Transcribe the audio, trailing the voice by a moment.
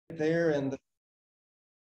there and the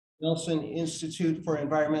Nelson Institute for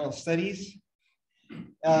Environmental Studies.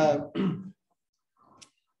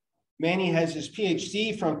 Manny has his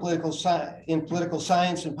PhD from political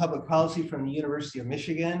science and public policy from the University of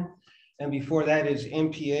Michigan. And before that, his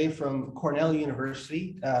MPA from Cornell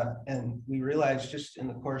University. And we realized just in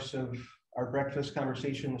the course of our breakfast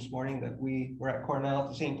conversation this morning that we were at Cornell at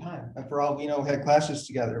the same time. And for all we know, had classes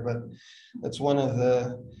together, but that's one of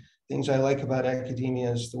the things I like about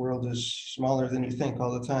academia is the world is smaller than you think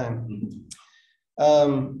all the time.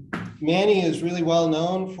 Manny is really well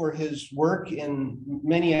known for his work in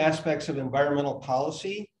many aspects of environmental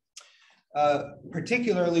policy,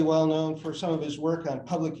 particularly well known for some of his work on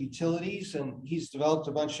public utilities. And he's developed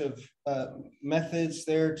a bunch of methods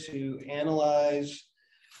there to analyze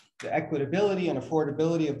the equitability and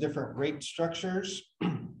affordability of different rate structures.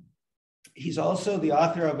 He's also the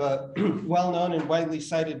author of a well-known and widely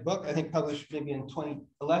cited book, I think published maybe in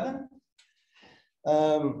 2011,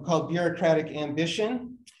 called Bureaucratic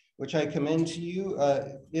Ambition, which I commend to you.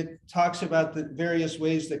 It talks about the various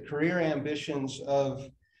ways that career ambitions of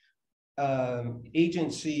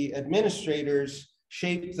agency administrators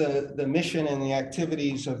shape the mission and the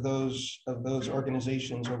activities of those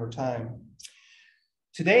organizations over time.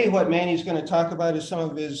 Today, what Manny's going to talk about is some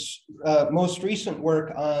of his most recent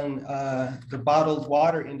work on the bottled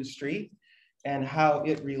water industry and how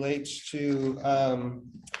it relates to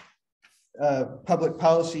public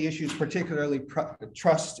policy issues, particularly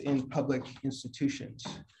trust in public institutions.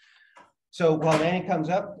 So while Manny comes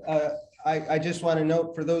up, I just want to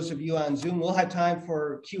note for those of you on Zoom, we'll have time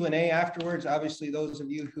for Q&A afterwards. Obviously, those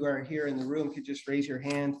of you who are here in the room could just raise your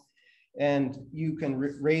hand. And you can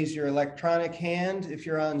raise your electronic hand if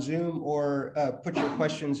you're on Zoom, or put your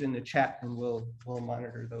questions in the chat, and we'll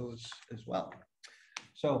monitor those as well.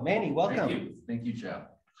 So Manny, welcome. Thank you, Jeff.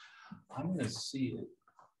 I'm going to see if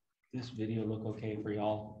this video look okay for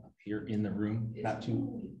y'all here in the room. Not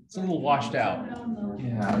too, it's a little washed out.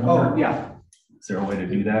 Yeah. Oh, yeah. Is there a way to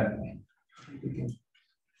do that?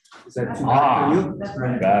 Is that too bad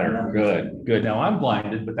for you? Better. Good. Now I'm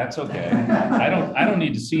blinded, but that's okay. I don't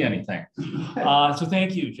need to see anything. So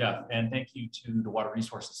thank you, Jeff, and thank you to the Water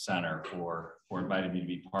Resources Center for inviting me to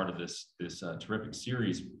be part of this terrific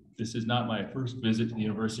series. This is not my first visit to the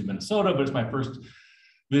University of Minnesota, but it's my first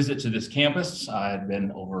visit to this campus. I had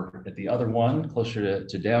been over at the other one, closer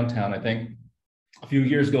to downtown, I think, a few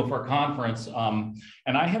years ago for a conference.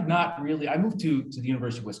 And I have not really, I moved to the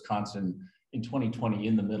University of Wisconsin in 2020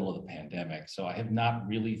 in the middle of the pandemic. So I have not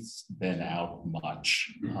really been out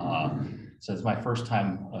much. So it's my first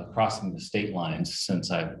time crossing the state lines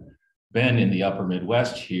since I've been in the upper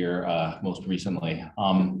Midwest here most recently.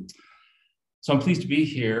 So I'm pleased to be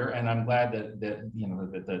here, and I'm glad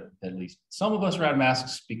that at least some of us are out of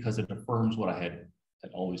masks because it affirms what I had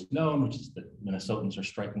always known, which is that Minnesotans are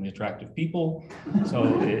strikingly attractive people.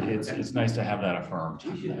 So it's nice to have that affirmed.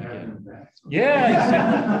 Yeah,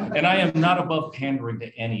 exactly. And I am not above pandering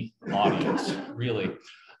to any audience, really.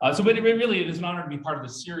 But it is an honor to be part of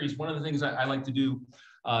this series. One of the things I like to do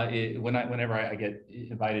whenever I get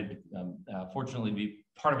invited, fortunately, to be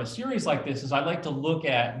part of a series like this, is I like to look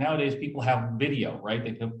at, nowadays people have video, right?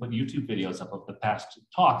 They can put YouTube videos up of the past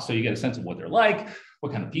talks, so you get a sense of what they're like,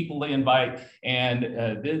 what kind of people they invite. And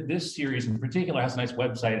this series in particular has a nice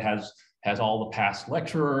website, has all the past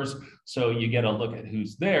lecturers, so you get a look at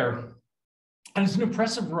who's there. And it's an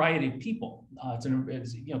impressive variety of people.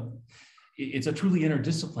 It's a truly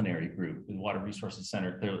interdisciplinary group. The Water Resources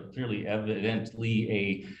Center clearly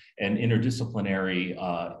evidently an interdisciplinary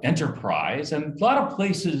enterprise, and a lot of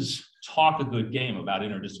places talk a good game about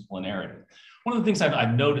interdisciplinarity. One of the things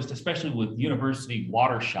I've noticed, especially with university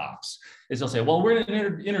water shops, is they'll say, well, we're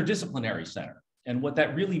an interdisciplinary center. And what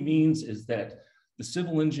that really means is that the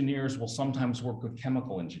civil engineers will sometimes work with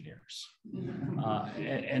chemical engineers, or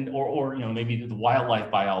maybe the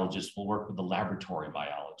wildlife biologists will work with the laboratory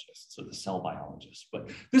biologists or the cell biologists.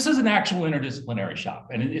 But this is an actual interdisciplinary shop,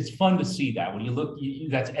 and it's fun to see that. When you look,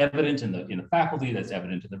 that's evident in the faculty, that's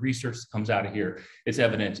evident in the research that comes out of here. It's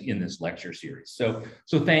evident in this lecture series. So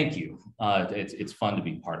thank you. It's fun to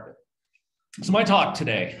be part of it. So my talk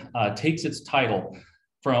today takes its title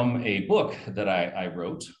from a book that I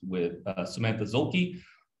wrote with Samantha Zulke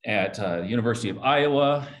at the University of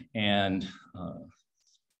Iowa. And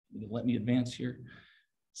let me advance here.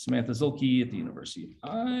 Samantha Zulke at the University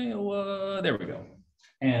of Iowa. There we go.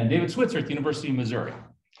 And David Switzer at the University of Missouri.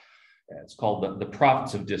 It's called The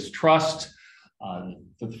Profits of Distrust.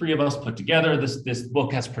 The three of us put together. This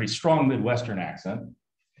book has a pretty strong Midwestern accent.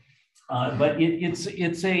 But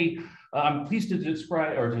it's a I'm pleased to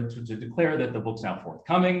describe or to declare that the book's now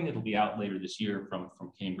forthcoming. It'll be out later this year from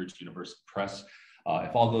Cambridge University Press.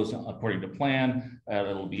 If all goes according to plan,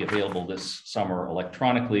 it'll be available this summer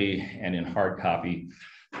electronically and in hard copy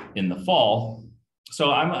in the fall.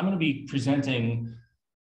 So I'm going to be presenting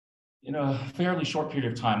in a fairly short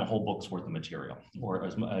period of time a whole book's worth of material, or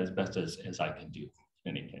as best as I can do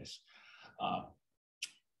in any case.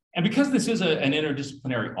 And because this is an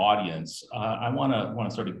interdisciplinary audience, I want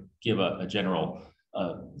to sort of give a general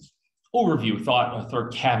overview, a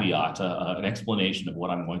third caveat, an explanation of what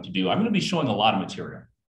I'm going to do. I'm going to be showing a lot of material.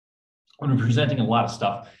 I'm going to be presenting a lot of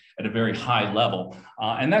stuff at a very high level.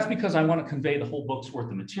 And that's because I want to convey the whole book's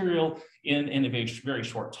worth of material in a very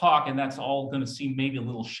short talk, and that's all going to seem maybe a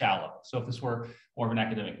little shallow. So if this were more of an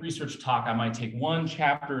academic research talk, I might take one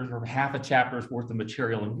chapter or half a chapter's worth of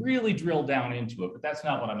material and really drill down into it, but that's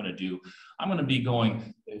not what I'm going to do. I'm going to be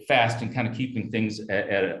going fast and kind of keeping things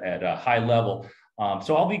at a high level.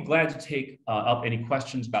 So I'll be glad to take up any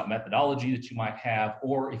questions about methodology that you might have,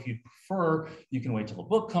 or if you prefer, you can wait till the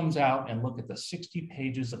book comes out and look at the 60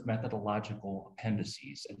 pages of methodological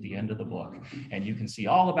appendices at the end of the book. And you can see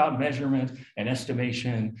all about measurement and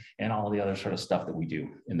estimation and all the other sort of stuff that we do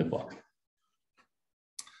in the book.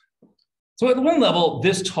 So at one level,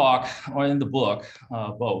 this talk or in the book,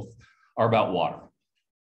 both are about water.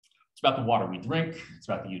 It's about the water we drink. It's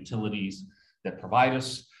about the utilities that provide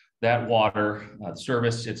us that water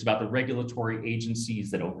service. It's about the regulatory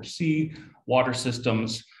agencies that oversee water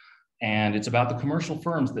systems. And it's about the commercial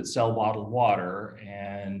firms that sell bottled water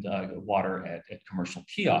and water at commercial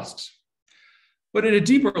kiosks. But at a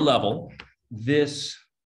deeper level, this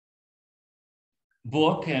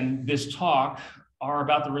book and this talk are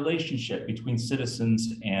about the relationship between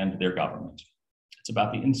citizens and their government. It's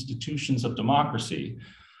about the institutions of democracy.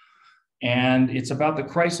 And it's about the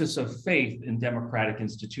crisis of faith in democratic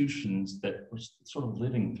institutions that we're sort of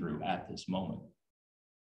living through at this moment.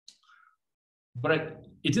 But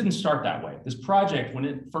it didn't start that way. This project, when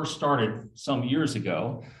it first started some years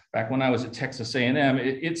ago, back when I was at Texas A&M,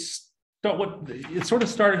 it sort of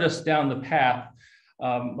started us down the path.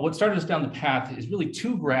 What started us down the path is really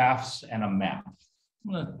two graphs and a map.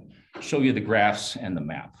 I'm going to show you the graphs and the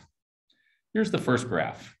map. Here's the first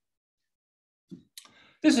graph.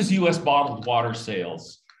 This is US bottled water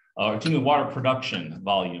sales, water production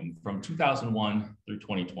volume from 2001 through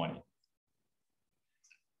 2020.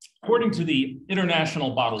 According to the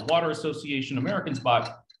International Bottled Water Association, Americans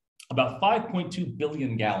bought about 5.2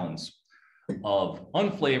 billion gallons of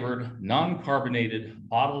unflavored, non-carbonated,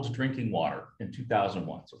 bottled drinking water in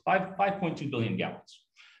 2001. So 5.2 billion gallons.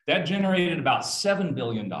 That generated about $7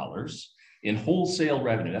 billion in wholesale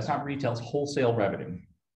revenue. That's not retail, it's wholesale revenue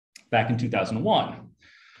back in 2001.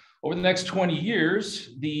 Over the next 20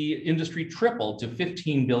 years, the industry tripled to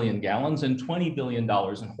 15 billion gallons and $20 billion in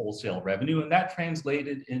wholesale revenue, and that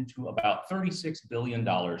translated into about $36 billion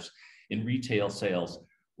in retail sales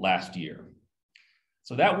last year.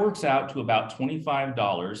 So that works out to about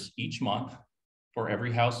 $25 each month for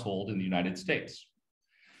every household in the United States.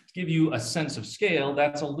 To give you a sense of scale,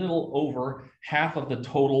 that's a little over half of the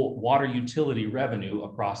total water utility revenue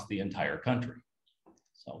across the entire country.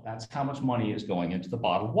 So that's how much money is going into the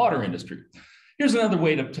bottled water industry. Here's another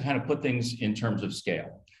way to kind of put things in terms of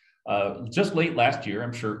scale. Just late last year,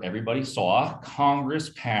 I'm sure everybody saw,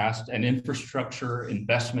 Congress passed an Infrastructure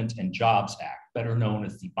Investment and Jobs Act, better known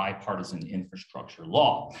as the Bipartisan Infrastructure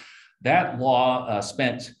Law. That law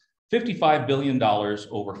spent $55 billion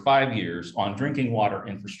over 5 years on drinking water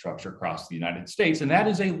infrastructure across the United States. And that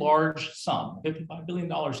is a large sum. $55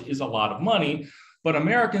 billion is a lot of money. But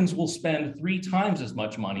Americans will spend 3 times as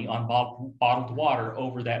much money on bottled water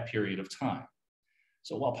over that period of time.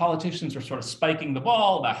 So while politicians are sort of spiking the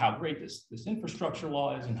ball about how great this infrastructure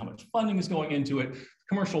law is and how much funding is going into it, the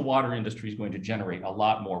commercial water industry is going to generate a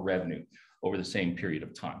lot more revenue over the same period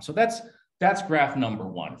of time. So that's graph number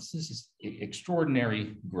 1. This is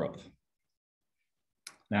extraordinary growth.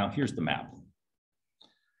 Now here's the map.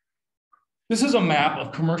 This is a map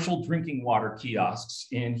of commercial drinking water kiosks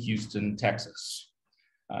in Houston, Texas.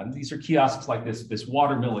 These are kiosks like this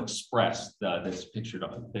Watermill Express that's pictured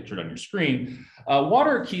on your screen.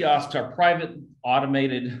 Water kiosks are private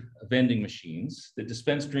automated vending machines that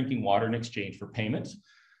dispense drinking water in exchange for payment,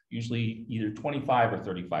 usually either 25 or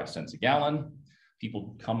 35 cents a gallon.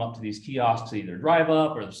 People come up to these kiosks, either drive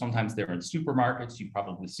up or sometimes they're in supermarkets. You've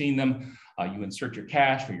probably seen them. You insert your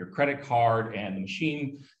cash or your credit card and the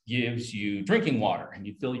machine gives you drinking water and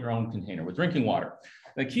you fill your own container with drinking water.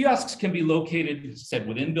 The kiosks can be located, said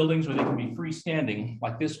within buildings, or they can be freestanding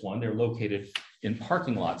like this one. They're located in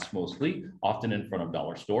parking lots mostly, often in front of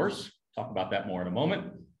dollar stores. Talk about that more in a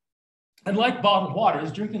moment. And like bottled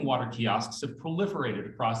waters, drinking water kiosks have proliferated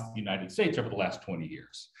across the United States over the last 20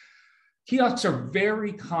 years. Kiosks are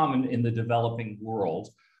very common in the developing world,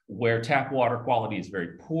 where tap water quality is very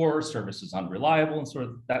poor, service is unreliable,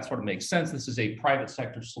 and that sort of makes sense. This is a private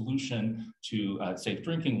sector solution to safe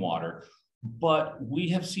drinking water. But we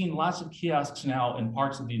have seen lots of kiosks now in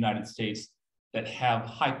parts of the United States that have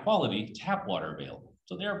high quality tap water available.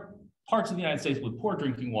 So there are parts of the United States with poor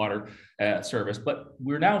drinking water service, but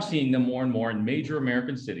we're now seeing them more and more in major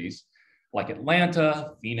American cities like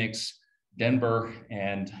Atlanta, Phoenix, Denver,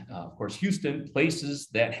 and of course, Houston, places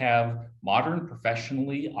that have modern,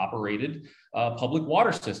 professionally operated public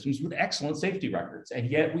water systems with excellent safety records. And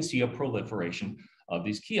yet we see a proliferation of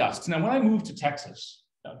these kiosks. Now, when I moved to Texas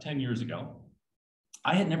about 10 years ago,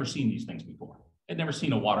 I had never seen these things before. I'd never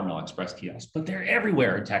seen a Watermill Express kiosk, but they're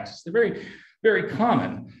everywhere in Texas. They're very, very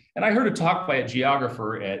common. And I heard a talk by a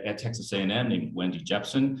geographer at Texas A&M named Wendy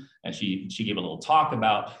Jepson, and she gave a little talk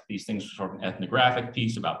about these things, sort of an ethnographic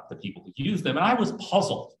piece about the people who use them. And I was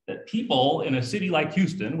puzzled that people in a city like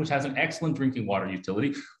Houston, which has an excellent drinking water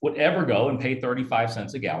utility, would ever go and pay 35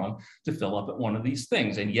 cents a gallon to fill up at one of these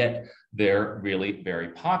things. And yet they're really very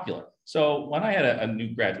popular. So when I had a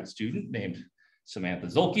new graduate student named Samantha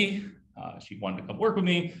Zulke, she wanted to come work with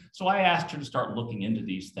me. So I asked her to start looking into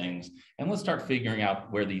these things and let's start figuring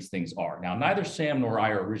out where these things are. Now, neither Sam nor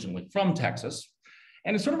I are originally from Texas.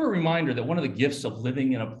 And it's sort of a reminder that one of the gifts of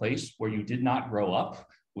living in a place where you did not grow up,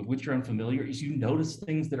 with which you're unfamiliar, is you notice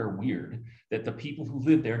things that are weird that the people who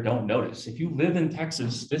live there don't notice. If you live in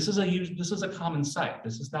Texas, this is a common sight.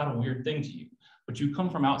 This is not a weird thing to you. But you come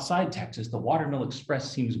from outside Texas, the Watermill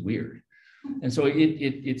Express seems weird. And so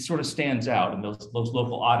it sort of stands out, and those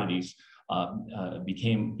local oddities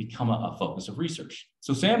become a focus of research.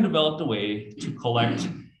 So Sam developed a way to collect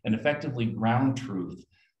and effectively ground truth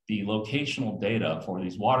the locational data for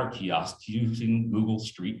these water kiosks using Google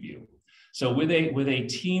Street View. So with a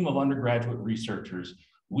team of undergraduate researchers,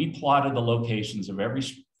 we plotted the locations of every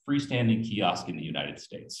freestanding kiosk in the United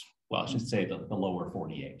States. Well, I should say the lower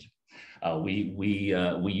 48.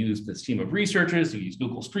 We used this team of researchers who used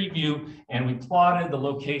Google Street View, and we plotted the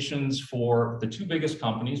locations for the two biggest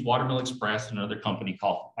companies, Watermill Express and another company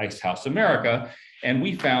called Ice House America, and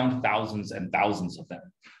we found thousands and thousands of them.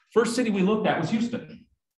 First city we looked at was Houston,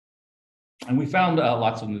 and we found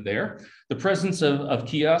lots of them there. The presence of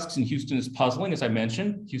kiosks in Houston is puzzling, as I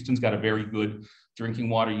mentioned. Houston's got a very good drinking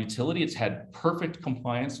water utility. It's had perfect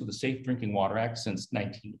compliance with the Safe Drinking Water Act since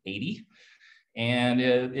 1980. And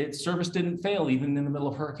its service didn't fail even in the middle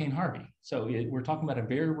of Hurricane Harvey. So we're talking about a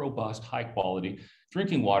very robust, high quality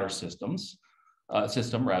drinking water system.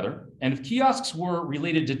 And if kiosks were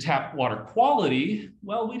related to tap water quality,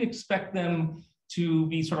 well, we'd expect them to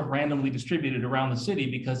be sort of randomly distributed around the city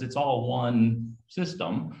because it's all one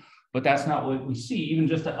system. But that's not what we see. Even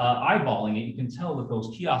just eyeballing it, you can tell that those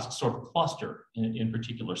kiosks sort of cluster in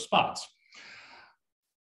particular spots.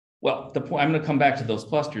 Well, I'm going to come back to those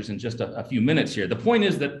clusters in just a few minutes here. The point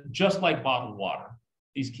is that just like bottled water,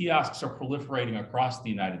 these kiosks are proliferating across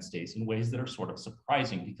the United States in ways that are sort of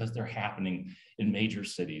surprising because they're happening in major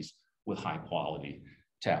cities with high quality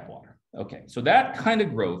tap water. Okay, so that kind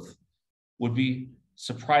of growth would be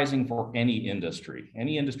surprising for any industry.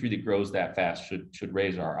 Any industry that grows that fast should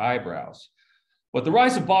raise our eyebrows. But the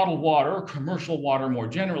rise of bottled water, or commercial water more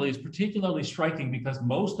generally, is particularly striking because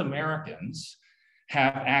most Americans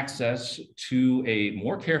have access to a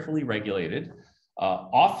more carefully regulated,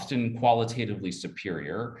 often qualitatively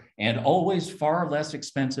superior, and always far less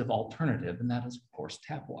expensive alternative, and that is, of course,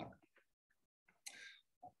 tap water.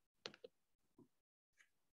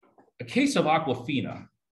 A case of Aquafina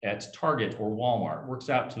at Target or Walmart works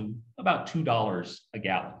out to about $2 a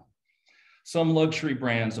gallon. Some luxury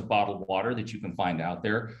brands of bottled water that you can find out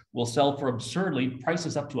there will sell for absurdly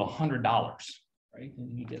prices up to $100. Right?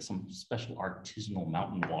 And you get some special artisanal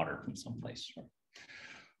mountain water from someplace. Right?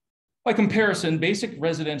 By comparison, basic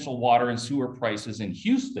residential water and sewer prices in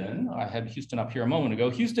Houston, I had Houston up here a moment ago,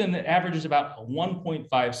 Houston averages about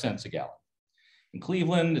 1.5 cents a gallon. In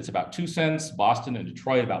Cleveland, it's about 2 cents, Boston and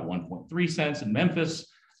Detroit about 1.3 cents, in Memphis,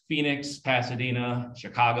 Phoenix, Pasadena,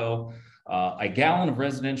 Chicago, a gallon of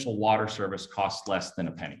residential water service costs less than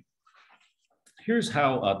a penny. Here's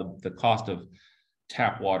how the cost of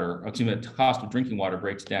tap water, the cost of drinking water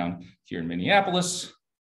breaks down here in Minneapolis.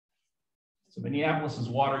 So Minneapolis's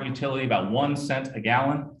water utility, about 1 cent a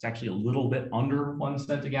gallon. It's actually a little bit under 1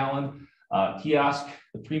 cent a gallon. Kiosk,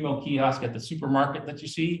 the Primo kiosk at the supermarket that you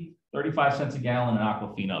see, 35 cents a gallon, and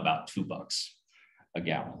Aquafina about $2 a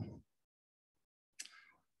gallon.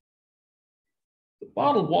 The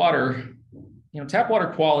bottled water, tap water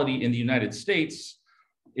quality in the United States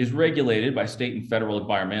is regulated by state and federal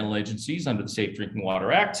environmental agencies under the Safe Drinking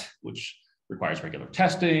Water Act, which requires regular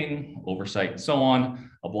testing, oversight, and so on,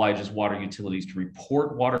 obliges water utilities to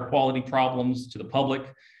report water quality problems to the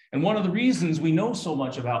public. And one of the reasons we know so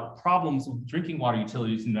much about problems with drinking water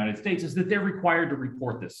utilities in the United States is that they're required to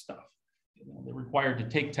report this stuff. They're required to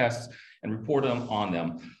take tests and report on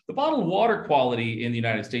them. The bottled water quality in the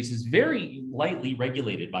United States is very lightly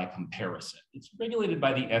regulated by comparison. It's regulated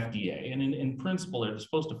by the FDA, and in principle, they're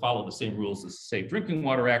supposed to follow the same rules as the Safe Drinking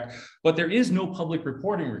Water Act, but there is no public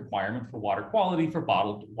reporting requirement for water quality for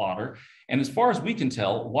bottled water. And as far as we can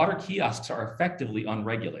tell, water kiosks are effectively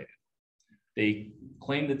unregulated. They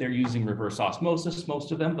claim that they're using reverse osmosis,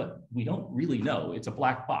 most of them, but we don't really know. It's a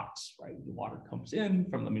black box, right? The water comes in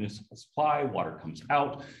from the municipal supply, water comes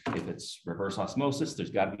out. If it's reverse osmosis, there's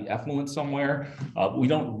got to be effluent somewhere. We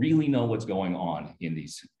don't really know what's going on in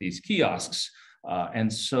these kiosks.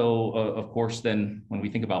 And so, of course, then when we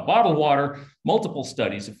think about bottled water, multiple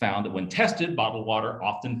studies have found that when tested, bottled water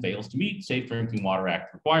often fails to meet Safe Drinking Water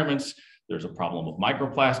Act requirements. There's a problem of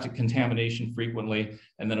microplastic contamination frequently.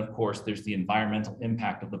 And then, of course, there's the environmental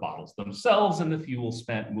impact of the bottles themselves and the fuel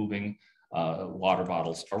spent moving water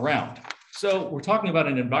bottles around. So we're talking about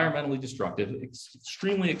an environmentally destructive,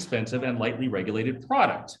 extremely expensive, and lightly regulated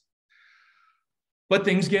product. But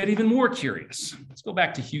things get even more curious. Let's go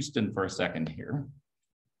back to Houston for a second here.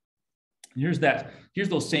 Here's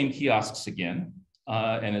those same kiosks again.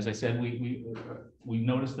 And as I said, we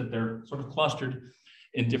noticed that they're sort of clustered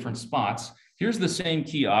in different spots. Here's the same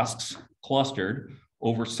kiosks clustered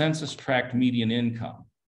over census tract median income.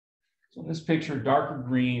 So in this picture, darker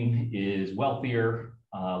green is wealthier,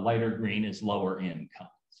 lighter green is lower income.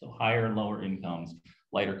 So higher and lower incomes,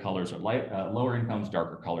 lighter colors are lower incomes,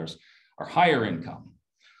 darker colors are higher income.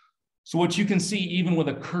 So what you can see, even with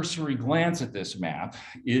a cursory glance at this map,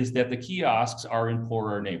 is that the kiosks are in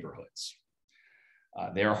poorer neighborhoods.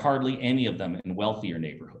 There are hardly any of them in wealthier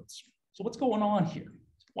neighborhoods. So what's going on here?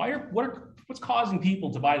 What's causing people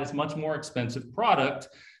to buy this much more expensive product?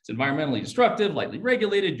 It's environmentally destructive, lightly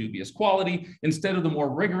regulated, dubious quality, instead of the more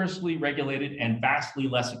rigorously regulated and vastly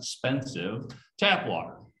less expensive tap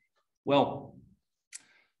water. Well,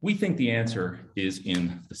 we think the answer is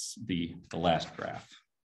in the last graph.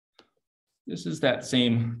 This is that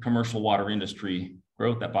same commercial water industry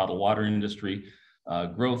growth, that bottled water industry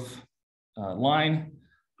growth line.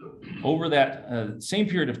 Over that same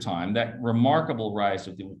period of time, that remarkable rise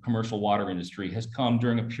of the commercial water industry has come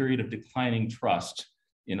during a period of declining trust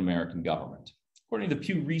in American government. According to the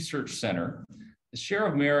Pew Research Center, the share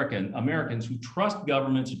of Americans who trust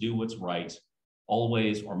government to do what's right,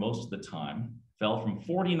 always or most of the time, fell from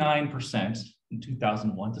 49% in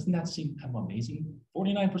 2001. Doesn't that seem kind of amazing?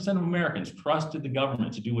 49% of Americans trusted the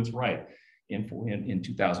government to do what's right in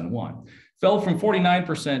 2001. Fell from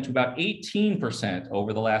 49% to about 18%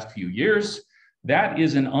 over the last few years. That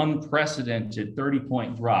is an unprecedented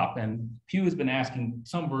 30-point drop. And Pew has been asking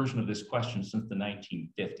some version of this question since the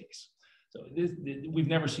 1950s. So we've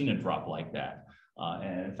never seen a drop like that.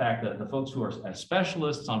 And in fact, the folks who are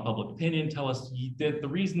specialists on public opinion tell us that the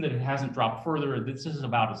reason that it hasn't dropped further, this is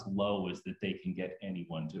about as low as that they can get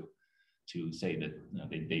anyone to say that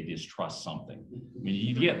they distrust something. I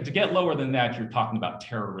mean, to get lower than that, you're talking about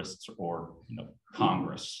terrorists or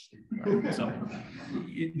Congress. Right? So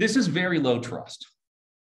this is very low trust.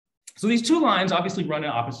 So these two lines obviously run in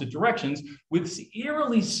opposite directions with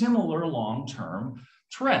eerily similar long-term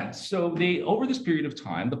trends. So over this period of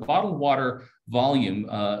time, the bottled water volume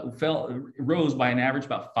rose by an average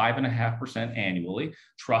about 5.5% annually.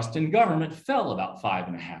 Trust in government fell about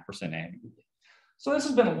 5.5% annually. So this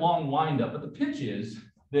has been a long windup, but the pitch is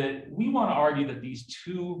that we want to argue that these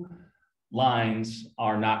two lines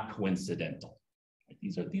are not coincidental.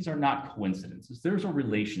 These are not coincidences. There's a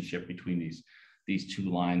relationship between these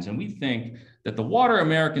two lines, and we think that the water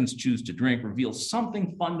Americans choose to drink reveals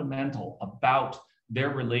something fundamental about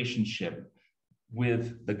their relationship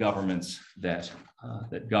with the governments that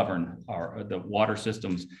govern the water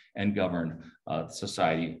systems and govern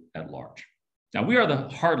society at large. Now, we are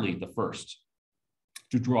hardly the first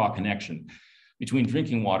to draw a connection between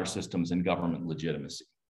drinking water systems and government legitimacy.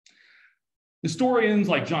 Historians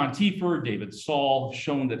like John Tiefer, David Saul have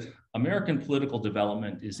shown that American political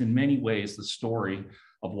development is in many ways the story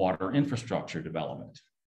of water infrastructure development.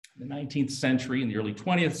 In the 19th century and the early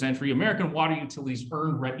 20th century, American water utilities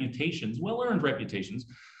earned reputations, well-earned reputations,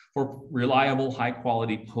 for reliable,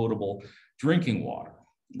 high-quality, potable drinking water.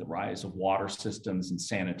 The rise of water systems and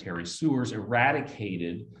sanitary sewers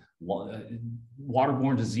eradicated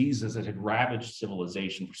waterborne diseases that had ravaged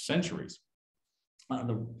civilization for centuries.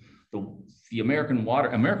 The American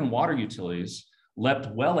water utilities leapt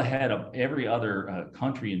well ahead of every other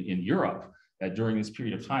country in Europe during this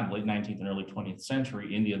period of time, late 19th and early 20th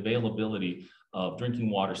century, in the availability of drinking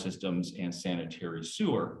water systems and sanitary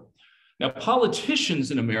sewer. Now,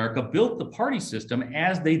 politicians in America built the party system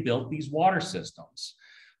as they built these water systems.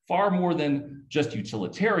 Far more than just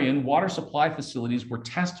utilitarian, water supply facilities were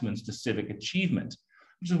testaments to civic achievement,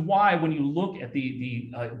 which is why when you look at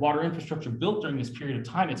the water infrastructure built during this period of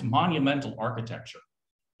time, it's monumental architecture.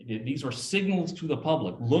 These are signals to the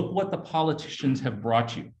public. Look what the politicians have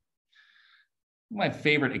brought you. One of my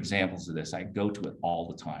favorite examples of this, I go to it all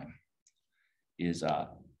the time, is,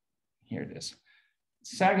 here it is,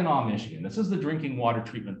 Saginaw, Michigan. This is the drinking water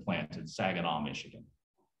treatment plant in Saginaw, Michigan.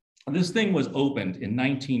 This thing was opened in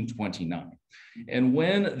 1929. And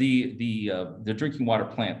when the drinking water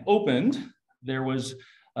plant opened, there was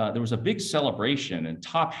a big celebration, and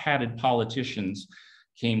top-hatted politicians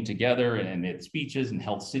came together and made speeches and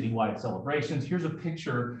held citywide celebrations. Here's a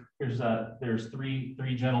picture. There's three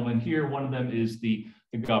gentlemen here. One of them is the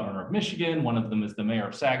governor of Michigan. One of them is the mayor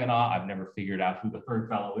of Saginaw. I've never figured out who the third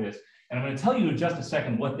fellow is. And I'm going to tell you in just a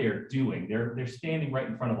second what they're doing. They're standing right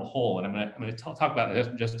in front of a hole, and I'm going to talk about it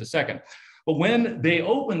in just a second. But when they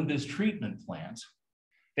opened this treatment plant,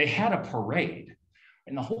 they had a parade,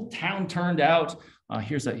 and the whole town turned out.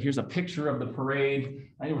 Here's a picture of the parade.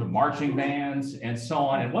 There were marching bands and so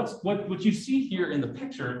on. And what you see here in the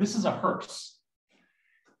picture, this is a hearse.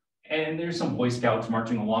 And there's some Boy Scouts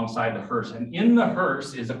marching alongside the hearse. And in the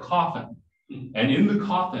hearse is a coffin. And in the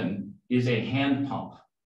coffin is a hand pump.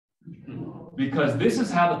 Because this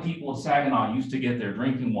is how the people of Saginaw used to get their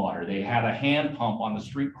drinking water. They had a hand pump on the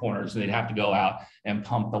street corner, so they'd have to go out and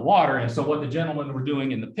pump the water. And so what the gentlemen were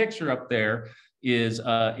doing in the picture up there is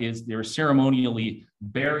they're ceremonially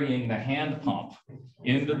burying the hand pump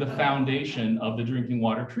into the foundation of the drinking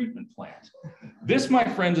water treatment plant. This, my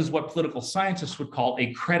friends, is what political scientists would call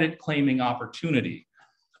a credit claiming opportunity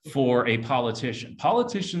for a politician.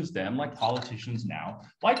 Politicians then, like politicians now,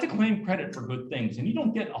 like to claim credit for good things. And you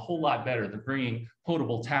don't get a whole lot better than bringing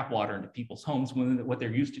potable tap water into people's homes when what they're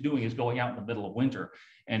used to doing is going out in the middle of winter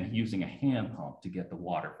and using a hand pump to get the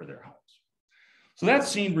water for their homes. So that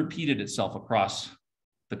scene repeated itself across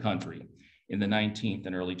the country in the 19th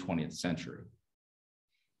and early 20th century.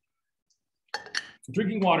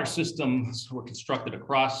 Drinking water systems were constructed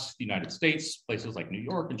across the United States, places like New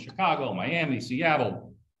York and Chicago, Miami,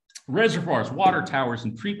 Seattle. Reservoirs, water towers,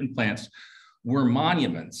 and treatment plants were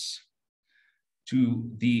monuments to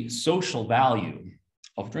the social value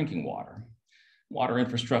of drinking water. Water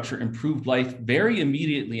infrastructure improved life very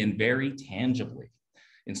immediately and very tangibly,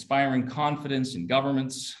 inspiring confidence in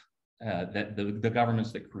governments, the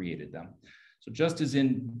governments that created them. So just as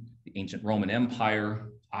in the ancient Roman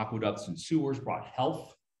Empire, aqueducts and sewers brought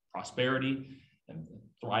health, prosperity, and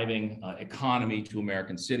thriving economy to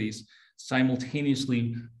American cities,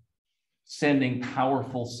 simultaneously sending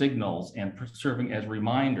powerful signals and serving as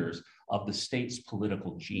reminders of the state's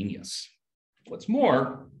political genius. What's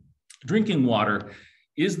more, drinking water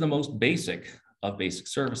is the most basic of basic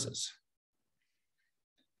services.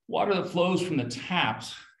 Water that flows from the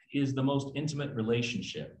taps is the most intimate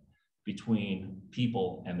relationship between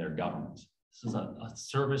people and their government. This is a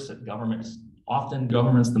service that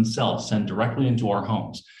governments themselves send directly into our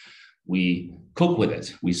homes. We cook with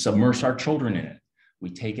it. We submerge our children in it. We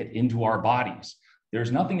take it into our bodies.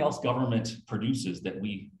 There's nothing else government produces that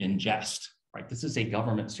we ingest, right? This is a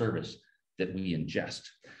government service that we ingest.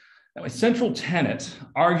 Now, a central tenet,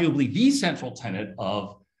 arguably the central tenet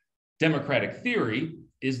of democratic theory,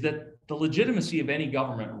 is that the legitimacy of any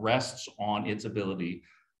government rests on its ability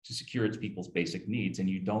to secure its people's basic needs, and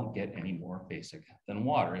you don't get any more basic than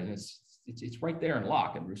water. And it's right there in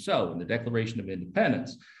Locke and Rousseau in the Declaration of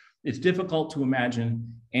Independence. It's difficult to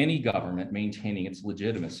imagine any government maintaining its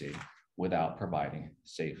legitimacy without providing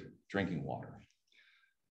safe drinking water.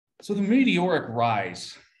 So the meteoric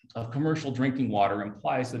rise of commercial drinking water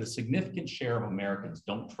implies that a significant share of Americans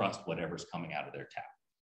don't trust whatever's coming out of their tap.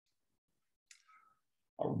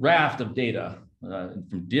 A raft of data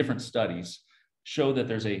from different studies show that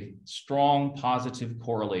there's a strong positive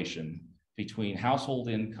correlation between household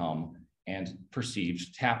income and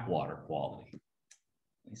perceived tap water quality.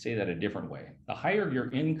 Let me say that a different way. The higher your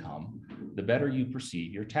income, the better you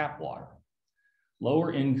perceive your tap water.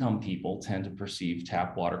 Lower income people tend to perceive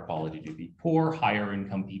tap water quality to be poor. Higher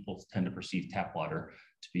income people tend to perceive tap water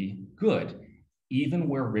to be good, even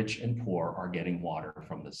where rich and poor are getting water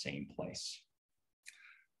from the same place.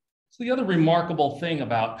 So the other remarkable thing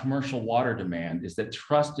about commercial water demand is that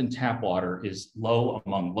trust in tap water is low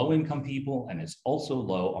among low-income people, and it's also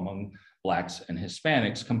low among Blacks and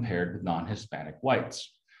Hispanics compared with non-Hispanic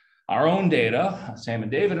whites. Our own data, Sam and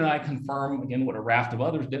David and I confirm, again, what a raft of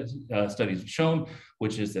other studies have shown,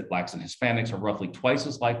 which is that Blacks and Hispanics are roughly twice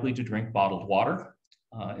as likely to drink bottled water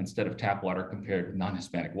instead of tap water compared to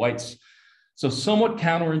non-Hispanic whites. So somewhat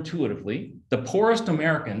counterintuitively, the poorest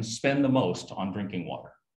Americans spend the most on drinking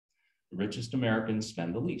water. The richest Americans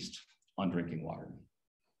spend the least on drinking water.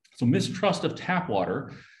 So mistrust of tap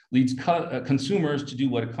water leads consumers to do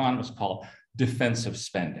what economists call defensive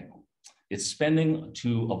spending. It's spending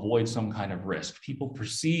to avoid some kind of risk. People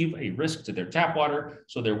perceive a risk to their tap water,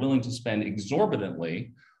 so they're willing to spend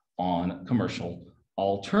exorbitantly on commercial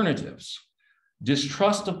alternatives.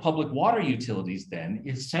 Distrust of public water utilities then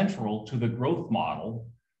is central to the growth model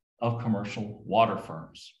of commercial water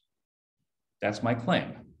firms. That's my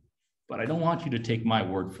claim, but I don't want you to take my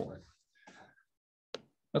word for it.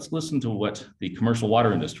 Let's listen to what the commercial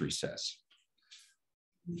water industry says.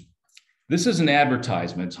 This is an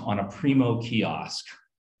advertisement on a Primo kiosk.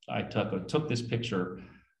 I took this picture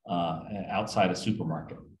outside a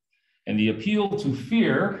supermarket. And the appeal to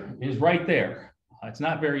fear is right there. It's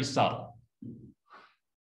not very subtle.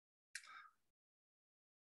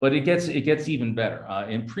 But it gets even better.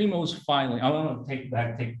 In Primo's filing, I want to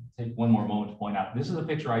take one more moment to point out, this is a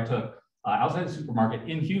picture I took outside the supermarket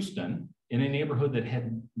in Houston, in a neighborhood that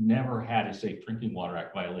had never had a Safe Drinking Water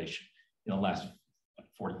Act violation in the last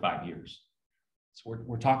 45 years. So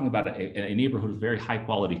we're talking about a neighborhood with very high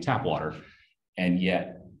quality tap water, and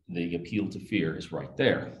yet the appeal to fear is right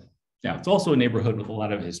there. Now, it's also a neighborhood with a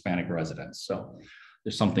lot of Hispanic residents, so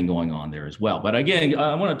there's something going on there as well. But again,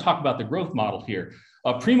 I want to talk about the growth model here.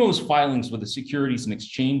 Primo's filings with the Securities and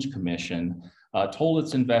Exchange Commission told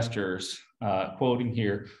its investors, quoting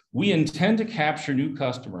here, "We intend to capture new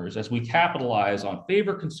customers as we capitalize on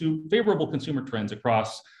favorable consumer trends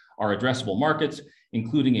across our addressable markets,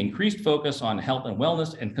 including increased focus on health and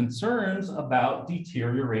wellness and concerns about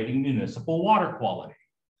deteriorating municipal water quality."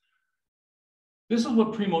 This is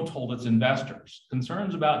what Primo told its investors.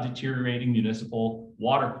 Concerns about deteriorating municipal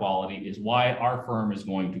water quality is why our firm is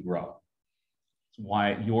going to grow. It's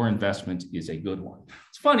why your investment is a good one.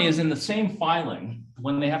 It's funny, is in the same filing,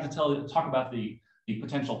 when they have to talk about the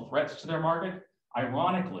potential threats to their market,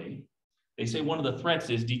 ironically, they say one of the threats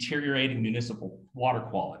is deteriorating municipal water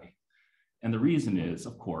quality. And the reason is,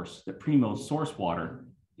 of course, that Primo's source water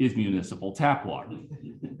is municipal tap water.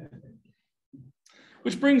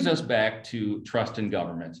 Which brings us back to trust in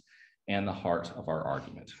government and the heart of our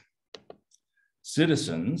argument.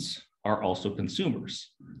 Citizens are also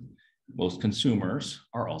consumers. Most consumers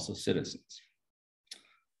are also citizens.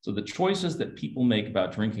 So the choices that people make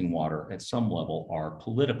about drinking water at some level are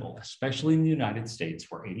political, especially in the United States,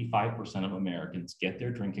 where 85% of Americans get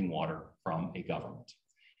their drinking water from a government.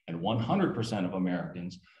 And 100% of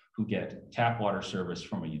Americans who get tap water service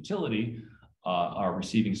from a utility are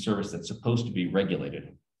receiving service that's supposed to be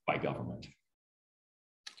regulated by government.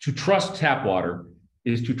 To trust tap water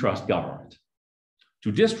is to trust government.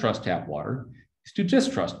 To distrust tap water is to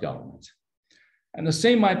distrust government. And the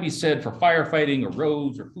same might be said for firefighting or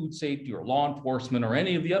roads or food safety or law enforcement or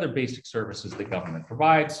any of the other basic services that government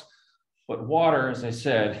provides. But water, as I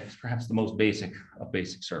said, is perhaps the most basic of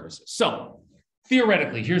basic services. So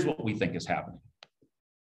theoretically, here's what we think is happening.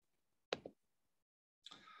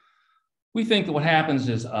 We think that what happens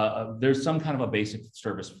is there's some kind of a basic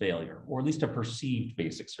service failure, or at least a perceived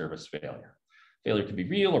basic service failure. Failure can be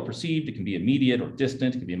real or perceived. It can be immediate or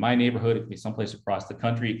distant. It can be in my neighborhood. It can be someplace across the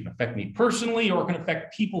country. It can affect me personally, or it can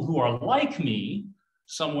affect people who are like me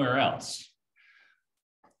somewhere else.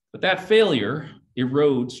 But that failure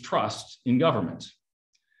erodes trust in government,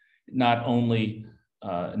 not only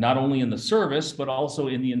in the service, but also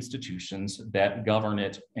in the institutions that govern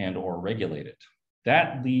it and or regulate it.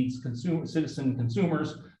 That leads citizen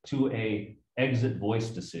consumers to a exit voice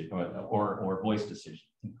decision or voice decision.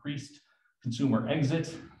 Increased consumer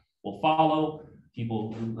exit will follow.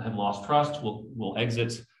 People who have lost trust will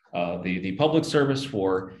exit the public service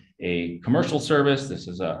for a commercial service. This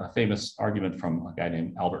is a famous argument from a guy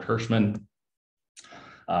named Albert Hirschman.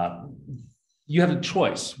 You have a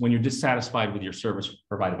choice when you're dissatisfied with your service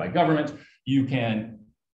provided by government. You can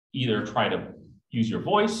either try to use your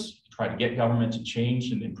voice, try to get government to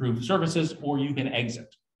change and improve services, or you can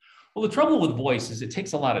exit. Well, the trouble with voice is it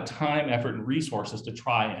takes a lot of time, effort, and resources to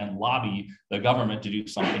try and lobby the government to do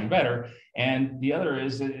something better. And the other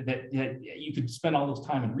is that you could spend all those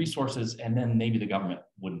time and resources, and then maybe the government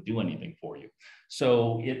wouldn't do anything for you.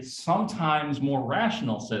 So it's sometimes more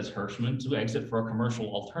rational, says Hirschman, to exit for a commercial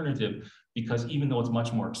alternative, because even though it's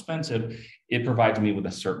much more expensive, it provides me with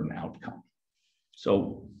a certain outcome.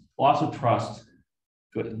 So loss of trust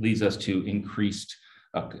leads us to increased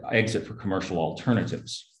exit for commercial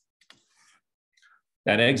alternatives.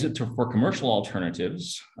 That exit for commercial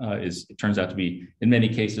alternatives it turns out to be, in many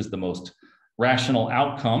cases, the most rational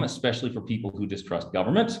outcome, especially for people who distrust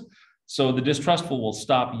government. So the distrustful will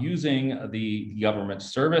stop using the government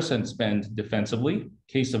service and spend defensively.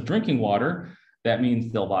 Case of drinking water, that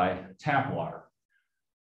means they'll buy tap water.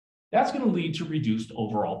 That's going to lead to reduced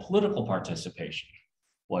overall political participation.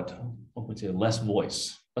 What would say less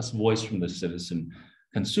voice from the citizen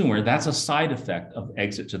consumer. That's a side effect of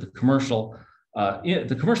exit to the commercial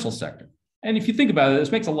sector. And if you think about it,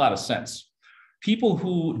 this makes a lot of sense. People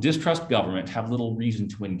who distrust government have little reason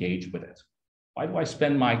to engage with it. Why do I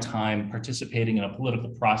spend my time participating in a political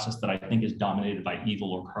process that I think is dominated by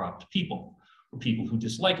evil or corrupt people, or people who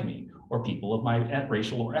dislike me, or people of my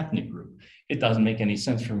racial or ethnic group? It doesn't make any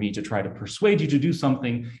sense for me to try to persuade you to do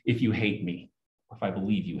something if you hate me, or if I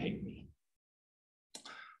believe you hate me.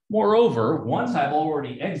 Moreover, once I've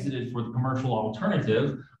already exited for the commercial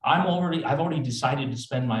alternative, I've already decided to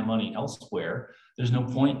spend my money elsewhere. There's no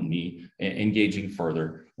point in me engaging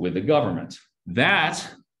further with the government. That,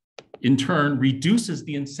 in turn, reduces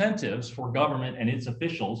the incentives for government and its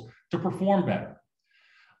officials to perform better.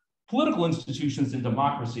 Political institutions in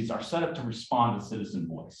democracies are set up to respond to citizen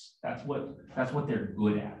voice. That's what they're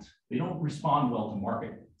good at. They don't respond well to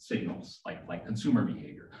market signals like consumer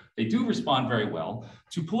behavior. They do respond very well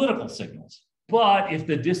to political signals. But if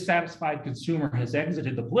the dissatisfied consumer has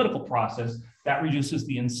exited the political process, that reduces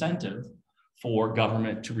the incentive for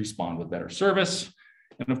government to respond with better service.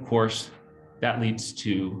 And of course, that leads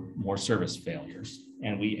to more service failures,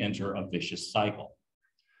 and we enter a vicious cycle.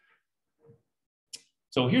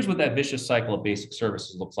 So here's what that vicious cycle of basic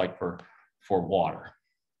services looks like for water.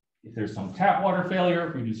 If there's some tap water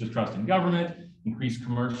failure, reduces trust in government, increased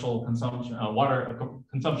commercial consumption,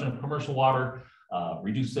 consumption of commercial water,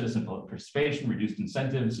 reduced citizen participation, reduced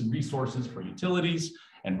incentives and resources for utilities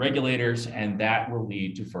and regulators, and that will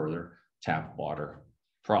lead to further tap water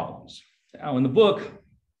problems. Now, in the book,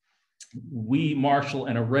 we marshal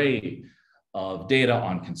an array of data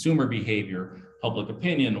on consumer behavior, public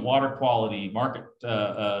opinion, water quality, market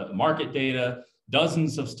data,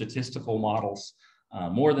 dozens of statistical models,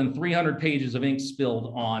 more than 300 pages of ink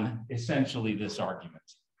spilled on essentially this argument.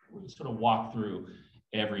 We'll sort of walk through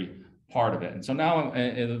every part of it. And so now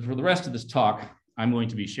for the rest of this talk, I'm going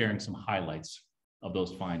to be sharing some highlights of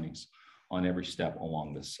those findings on every step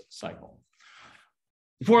along this cycle.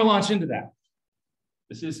 Before I launch into that,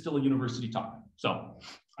 this is still a university talk. So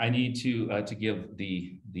I need to give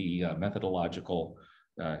the methodological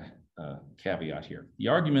caveat here. The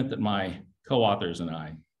argument that my co-authors and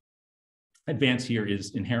I advance here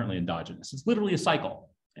is inherently endogenous. It's literally a cycle.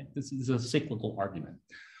 This is a cyclical argument.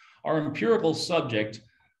 Our empirical subject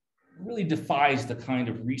really defies the kind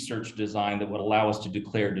of research design that would allow us to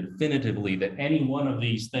declare definitively that any one of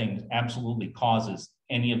these things absolutely causes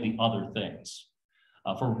any of the other things.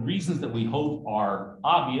 For reasons that we hope are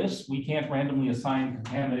obvious, we can't randomly assign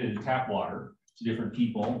contaminated tap water to different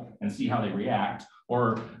people and see how they react,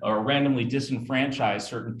 or randomly disenfranchise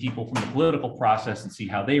certain people from the political process and see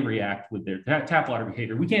how they react with their tap water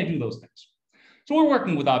behavior. We can't do those things. So we're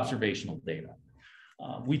working with observational data.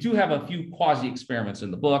 We do have a few quasi-experiments in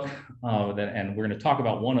the book, and we're going to talk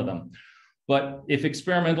about one of them. But if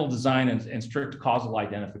experimental design and strict causal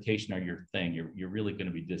identification are your thing, you're really going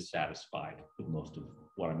to be dissatisfied with most of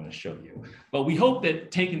what I'm going to show you. But we hope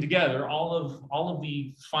that taken together, all of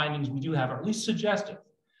the findings we do have are at least suggestive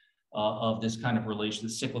of this kind of relation,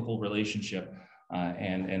 this cyclical relationship,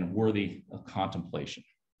 and worthy of contemplation.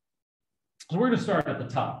 So we're going to start at the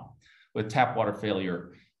top with tap water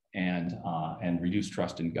failure and reduced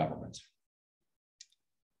trust in government.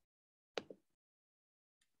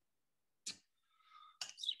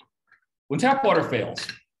 When tap water fails,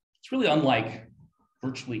 it's really unlike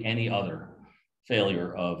virtually any other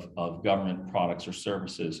failure of government products or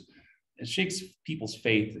services. It shakes people's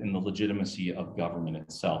faith in the legitimacy of government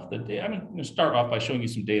itself. I'm going to start off by showing you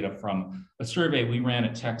some data from a survey we ran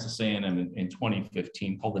at Texas A&M in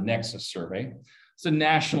 2015 called the Nexus Survey. It's a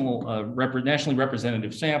nationally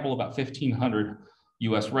representative sample, about 1,500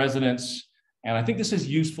 US residents. And I think this is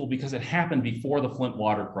useful because it happened before the Flint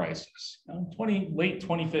water crisis. Late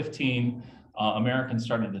 2015, Americans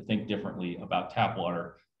started to think differently about tap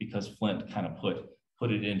water because Flint kind of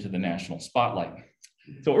put it into the national spotlight.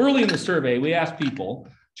 So early in the survey, we asked people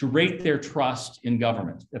to rate their trust in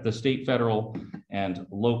government at the state, federal, and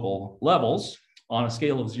local levels on a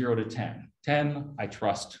scale of 0 to 10. 10, I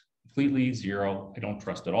trust completely, 0, I don't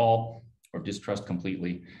trust at all, or distrust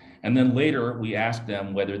completely. And then later we asked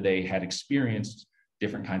them whether they had experienced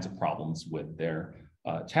different kinds of problems with their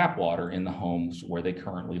tap water in the homes where they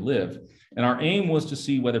currently live. And our aim was to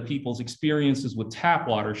see whether people's experiences with tap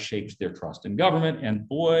water shaped their trust in government, and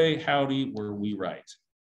boy, howdy, were we right.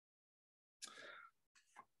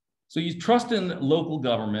 So trust in local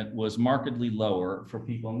government was markedly lower for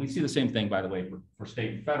people, and we see the same thing, by the way, for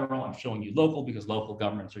state and federal. I'm showing you local because local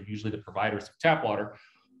governments are usually the providers of tap water,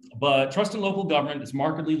 but trust in local government is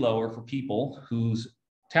markedly lower for people whose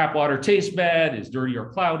tap water tastes bad, is dirty or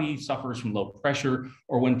cloudy, suffers from low pressure,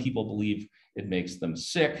 or when people believe it makes them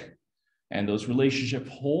sick. And those relationships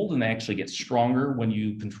hold, and they actually get stronger when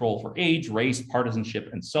you control for age, race,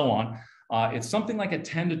 partisanship, and so on. It's something like a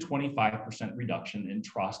 10 to 25% reduction in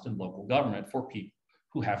trust in local government for people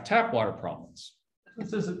who have tap water problems.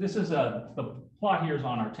 The plot here is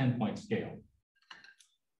on our 10-point scale.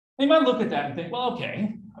 You might look at that and think, well,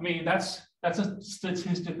 okay, I mean, that's a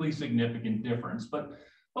statistically significant difference, but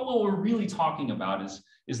what we're really talking about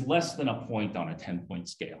is less than a point on a 10-point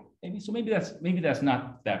scale. Maybe that's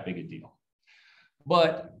not that big a deal.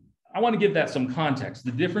 But I want to give that some context.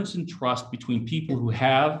 The difference in trust between people who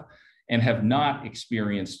have and have not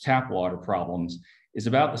experienced tap water problems is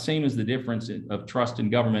about the same as the difference of trust in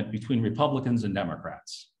government between Republicans and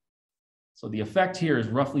Democrats. So the effect here is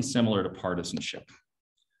roughly similar to partisanship.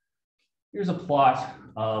 Here's a plot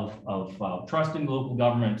of trust in local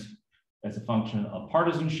government as a function of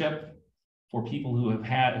partisanship for people who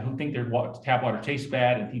think their tap water tastes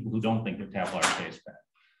bad and people who don't think their tap water tastes bad.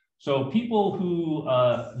 So people who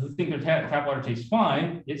think their tap water tastes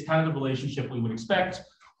fine, it's kind of the relationship we would expect.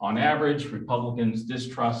 On average, Republicans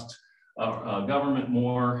distrust government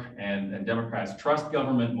more and Democrats trust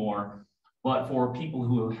government more. But for people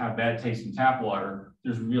who have bad taste in tap water,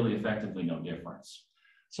 there's really effectively no difference.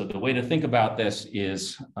 So the way to think about this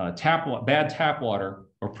is bad tap water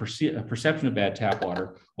or perception of bad tap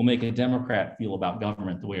water will make a Democrat feel about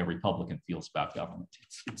government the way a Republican feels about government.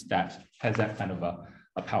 Has that kind of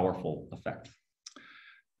a powerful effect.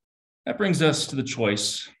 That brings us to the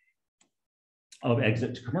choice of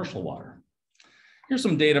exit to commercial water. Here's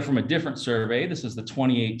some data from a different survey. This is the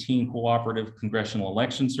 2018 Cooperative Congressional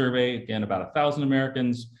Election Survey. Again, about 1,000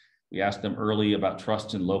 Americans. We asked them early about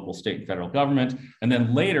trust in local, state, and federal government. And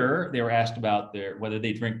then later, they were asked about whether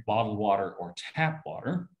they drink bottled water or tap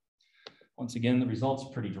water. Once again, the results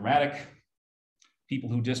are pretty dramatic. People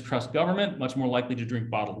who distrust government, much more likely to drink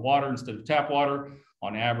bottled water instead of tap water.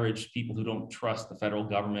 On average, people who don't trust the federal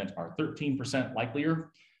government are 13% likelier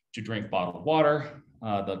to drink bottled water.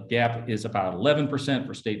 The gap is about 11%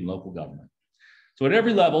 for state and local government. So at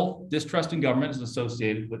every level, distrust in government is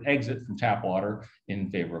associated with exit from tap water in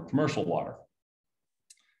favor of commercial water.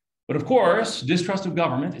 But of course, distrust of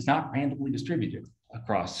government is not randomly distributed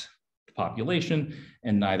across the population,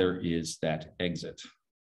 and neither is that exit.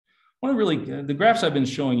 The graphs I've been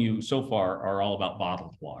showing you so far are all about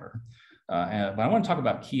bottled water. But I want to talk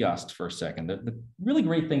about kiosks for a second. The really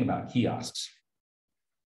great thing about kiosks,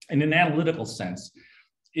 in an analytical sense,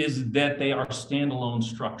 is that they are standalone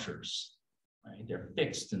structures. Right? They're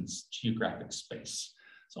fixed in geographic space.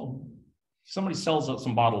 So if somebody sells us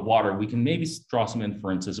some bottled water, we can maybe draw some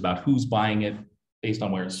inferences about who's buying it based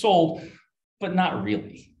on where it's sold, but not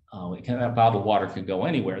really. That bottled water could go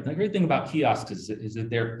anywhere. The great thing about kiosks is that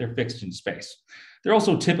they're fixed in space. They're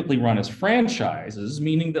also typically run as franchises,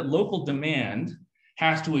 meaning that local demand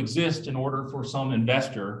has to exist in order for some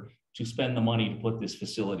investor to spend the money to put this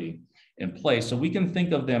facility in place. So we can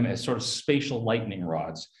think of them as sort of spatial lightning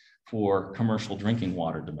rods for commercial drinking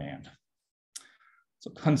water demand.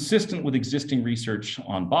 So consistent with existing research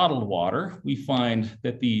on bottled water, we find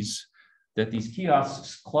that these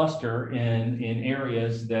kiosks cluster in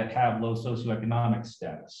areas that have low socioeconomic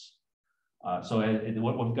status. So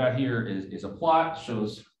what we've got here is a plot,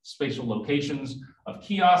 shows spatial locations of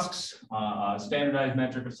kiosks, standardized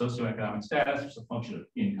metric of socioeconomic status, which is a function of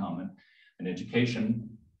income and education.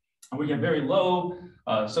 And we have very low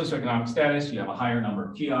socioeconomic status, you have a higher number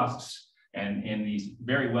of kiosks, and in these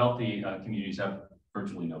very wealthy communities have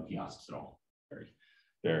virtually no kiosks at all. Very,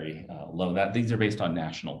 very low. These are based on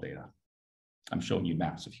national data. I'm showing you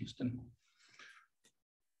maps of Houston.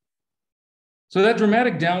 So that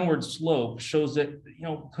dramatic downward slope shows that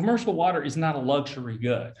commercial water is not a luxury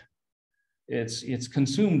good. It's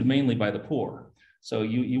consumed mainly by the poor. So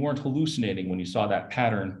you weren't hallucinating when you saw that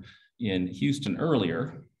pattern in Houston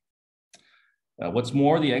earlier. What's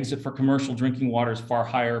more, the exit for commercial drinking water is far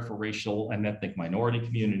higher for racial and ethnic minority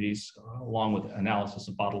communities. Along with analysis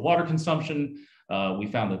of bottled water consumption, we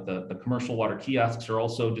found that the commercial water kiosks are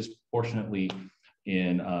also disproportionately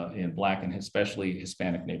in Black and especially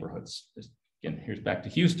Hispanic neighborhoods. Again, here's back to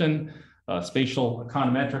Houston. Spatial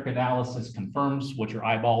econometric analysis confirms what your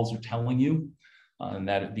eyeballs are telling you. and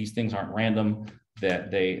that these things aren't random,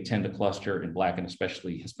 that they tend to cluster in Black and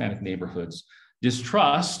especially Hispanic neighborhoods.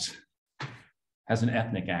 Distrust has an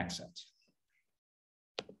ethnic accent.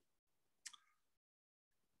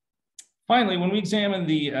 Finally, when we examine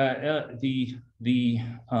the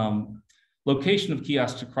location of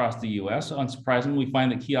kiosks across the US, unsurprisingly, we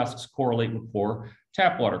find that kiosks correlate with poor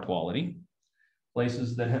tap water quality.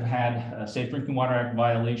 Places that have had Safe Drinking Water Act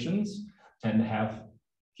violations tend to have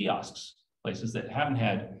kiosks. Places that haven't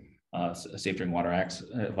had Safe Drinking Water Act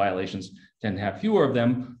violations tend to have fewer of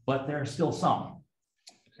them, but there are still some.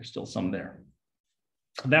 There's still some there.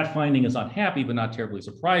 That finding is unhappy, but not terribly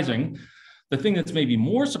surprising. The thing that's maybe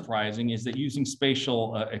more surprising is that using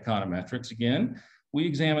spatial econometrics, again, we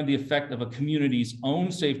examined the effect of a community's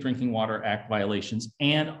own Safe Drinking Water Act violations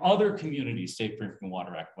and other communities' Safe Drinking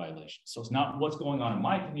Water Act violations. So it's not what's going on in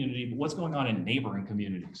my community, but what's going on in neighboring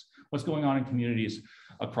communities, what's going on in communities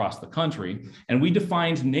across the country. And we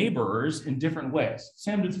defined neighbors in different ways.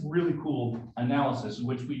 Sam did some really cool analysis in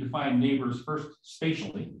which we defined neighbors first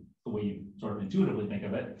spatially, the way you sort of intuitively think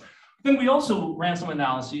of it. Then we also ran some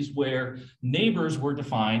analyses where neighbors were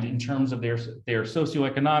defined in terms of their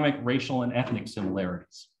socioeconomic, racial, and ethnic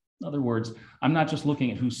similarities. In other words, I'm not just looking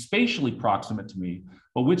at who's spatially proximate to me,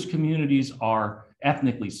 but which communities are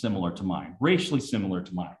ethnically similar to mine, racially similar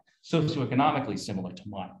to mine, socioeconomically similar to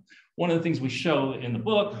mine. One of the things we show in the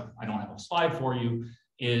book, I don't have a slide for you,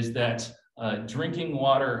 is that drinking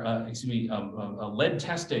water, lead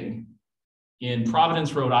testing in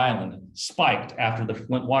Providence, Rhode Island, spiked after the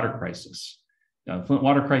Flint water crisis. The Flint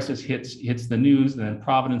water crisis hits the news, and then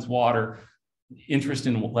Providence water interest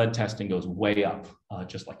in lead testing goes way up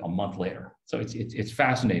just like a month later. So it's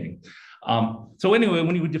fascinating. So anyway,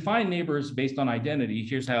 when you define neighbors based on identity,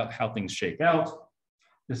 here's how things shake out.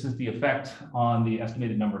 This is the effect on the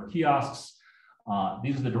estimated number of kiosks.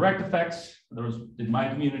 These are the direct effects. Did my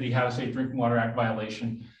community have a Safe Drinking Water Act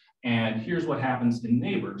violation? And here's what happens in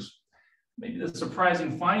neighbors. Maybe the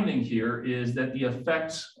surprising finding here is that the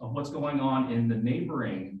effect of what's going on in the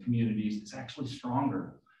neighboring communities is actually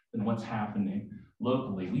stronger than what's happening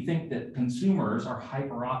locally. We think that consumers are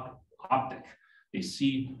hyper-optic. They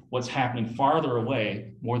see what's happening farther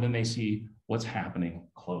away more than they see what's happening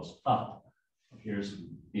close up. Here's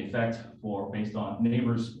the effect based on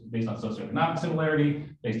neighbors, based on socioeconomic similarity,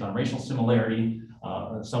 based on racial similarity,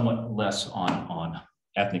 somewhat less on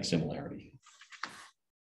ethnic similarity.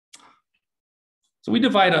 So we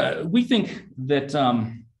think that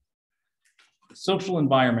social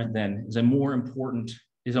environment then is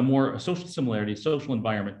social similarity, social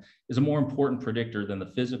environment is a more important predictor than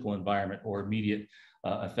the physical environment or immediate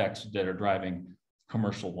effects that are driving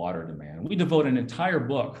commercial water demand. We devote an entire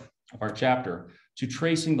book of our chapter to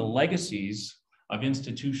tracing the legacies of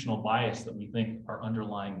institutional bias that we think are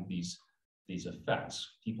underlying these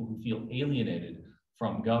effects. People who feel alienated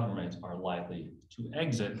from government are likely to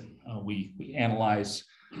exit. We analyze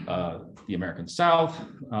the American South,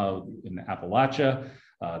 in Appalachia,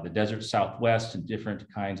 the desert Southwest, and different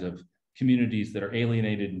kinds of communities that are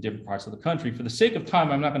alienated in different parts of the country. For the sake of time,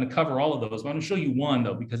 I'm not going to cover all of those, but I'm going to show you one,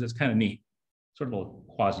 though, because it's kind of neat, sort of a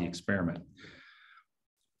quasi-experiment.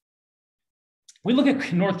 We look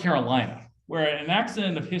at North Carolina, where an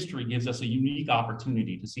accident of history gives us a unique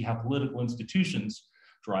opportunity to see how political institutions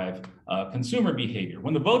drive consumer behavior.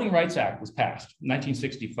 When the Voting Rights Act was passed in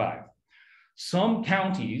 1965, some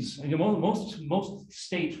counties, most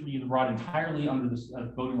states were either brought entirely under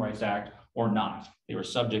the Voting Rights Act or not. They were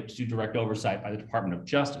subject to direct oversight by the Department of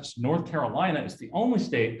Justice. North Carolina is the only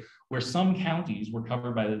state where some counties were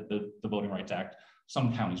covered by the Voting Rights Act,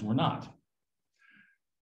 some counties were not.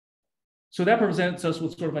 So that presents us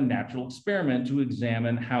with sort of a natural experiment to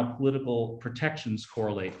examine how political protections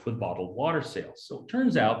correlate with bottled water sales. So it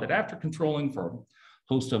turns out that after controlling for a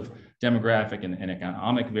host of demographic and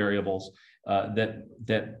economic variables,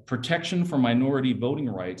 that protection for minority voting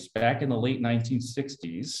rights back in the late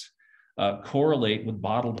 1960s correlate with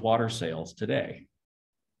bottled water sales today.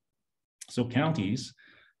 So counties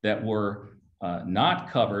that were not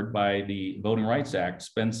covered by the Voting Rights Act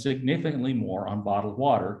spend significantly more on bottled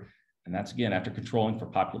water. And that's, again, after controlling for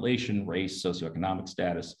population, race, socioeconomic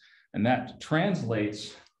status. And that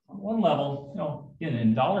translates on one level, again,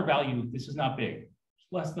 in dollar value, this is not big. It's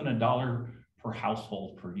less than $1 per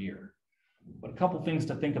household per year. But a couple things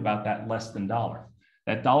to think about that less than dollar.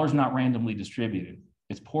 That dollar's not randomly distributed.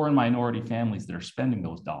 It's poor and minority families that are spending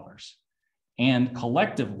those dollars. And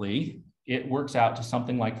collectively, it works out to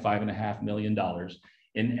something like $5.5 million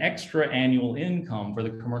in extra annual income for the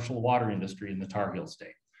commercial water industry in the Tar Heel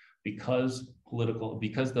state. Because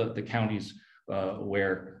the counties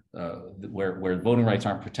where where voting rights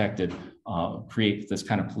aren't protected, create this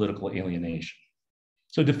kind of political alienation.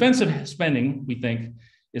 So defensive spending, we think,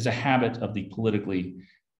 is a habit of the politically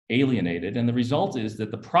alienated. And the result is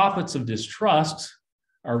that the profits of distrust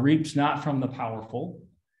are reaped not from the powerful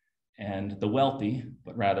and the wealthy,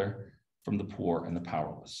 but rather from the poor and the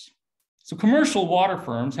powerless. So commercial water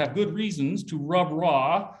firms have good reasons to rub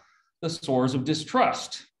raw the sores of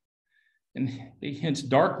distrust. And they hint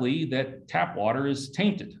darkly that tap water is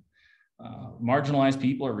tainted. Marginalized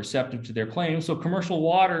people are receptive to their claims, so commercial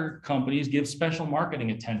water companies give special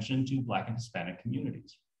marketing attention to Black and Hispanic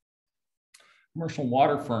communities. Commercial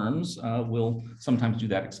water firms will sometimes do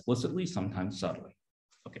that explicitly, sometimes subtly.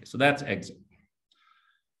 Okay, so that's exit.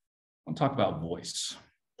 I'll talk about voice.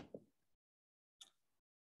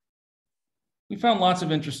 We found lots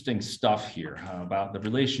of interesting stuff here about the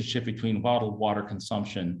relationship between bottled water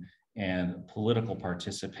consumption and political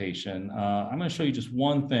participation. I'm going to show you just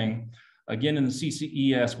one thing. Again, in the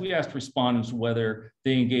CCES, we asked respondents whether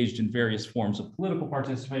they engaged in various forms of political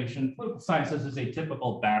participation. Political science is a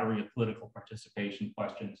typical battery of political participation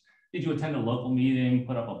questions. Did you attend a local meeting,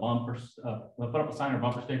 put up a sign or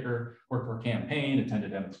bumper sticker, work for a campaign, attend a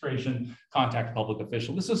demonstration, contact a public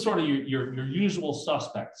official? This is sort of your usual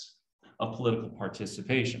suspects of political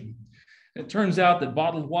participation. It turns out that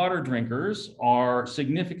bottled water drinkers are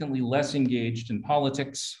significantly less engaged in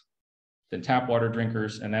politics than tap water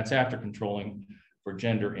drinkers, and that's after controlling for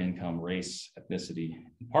gender, income, race, ethnicity,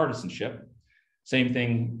 and partisanship. Same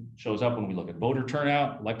thing shows up when we look at voter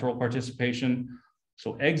turnout, electoral participation.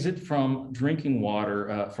 So exit from drinking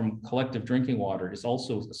water, from collective drinking water, is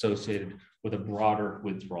also associated with a broader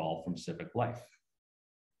withdrawal from civic life.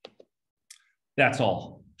 That's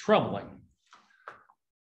all troubling.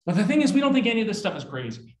 But the thing is, we don't think any of this stuff is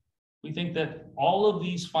crazy. We think that all of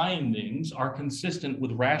these findings are consistent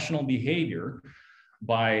with rational behavior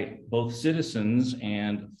by both citizens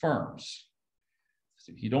and firms.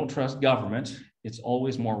 If you don't trust government, it's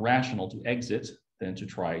always more rational to exit than to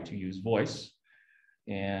try to use voice.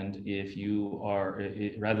 And if you are,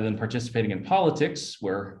 rather than participating in politics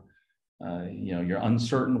where you're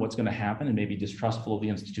uncertain what's going to happen and maybe distrustful of the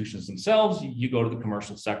institutions themselves, you go to the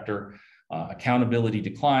commercial sector. Accountability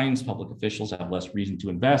declines, public officials have less reason to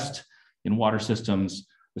invest in water systems,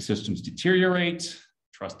 the systems deteriorate,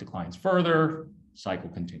 trust declines further, cycle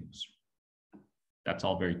continues. That's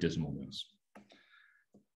all very dismal news.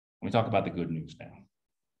 Let me talk about the good news now.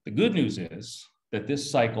 The good news is that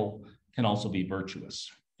this cycle can also be virtuous.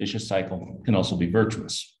 Vicious cycle can also be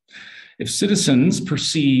virtuous. If citizens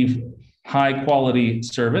perceive high quality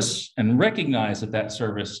service and recognize that that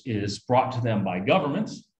service is brought to them by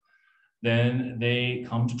governments, then they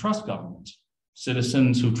come to trust government.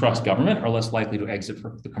 Citizens who trust government are less likely to exit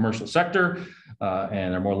from the commercial sector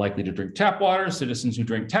and are more likely to drink tap water. Citizens who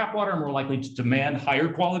drink tap water are more likely to demand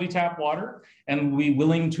higher quality tap water and will be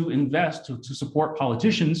willing to invest to support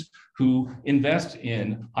politicians who invest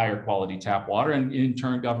in higher quality tap water. And in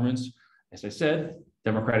turn, governments, as I said,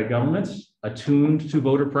 democratic governments attuned to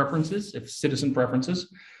voter preferences, if citizen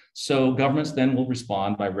preferences. So governments then will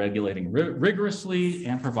respond by regulating rigorously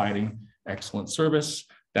and providing excellent service.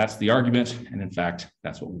 That's the argument. And in fact,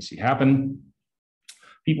 that's what we see happen.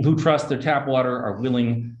 People who trust their tap water are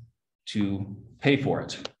willing to pay for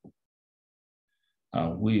it.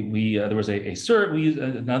 There was a survey, we used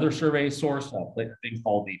another survey source, a thing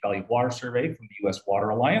called the Value of Water Survey from the US Water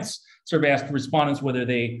Alliance. Survey asked respondents whether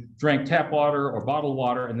they drank tap water or bottled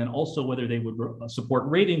water, and then also whether they would support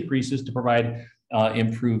rate increases to provide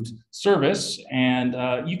improved service. And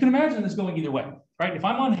you can imagine this going either way, right? If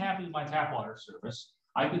I'm unhappy with my tap water service,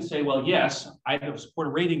 I could say, well, yes, I support a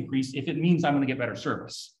rate increase if it means I'm going to get better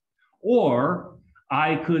service. Or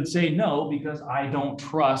I could say no, because I don't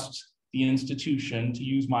trust the institution to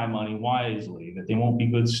use my money wisely, that they won't be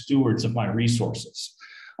good stewards of my resources.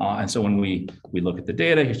 And so when we look at the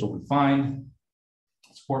data, here's what we find.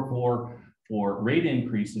 Support for rate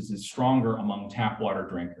increases is stronger among tap water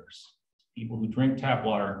drinkers. People who drink tap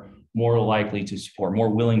water more likely to support, more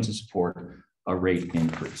willing to support a rate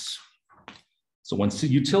increase. So when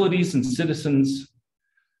utilities and citizens,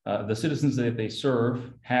 the citizens that they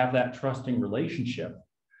serve have that trusting relationship,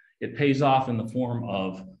 it pays off in the form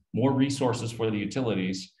of more resources for the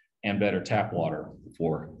utilities and better tap water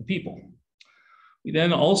for the people. We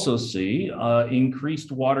then also see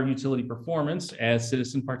increased water utility performance as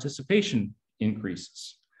citizen participation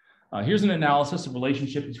increases. Here's an analysis of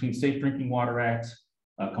relationship between Safe Drinking Water Act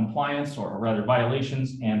compliance, or rather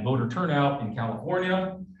violations, and voter turnout in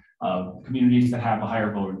California. Communities that have a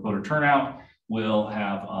higher voter turnout will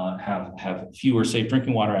have fewer Safe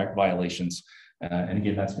Drinking Water Act violations And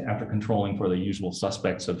again, that's after controlling for the usual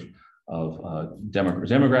suspects of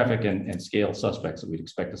demographic and scale suspects that we'd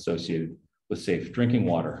expect associated with safe drinking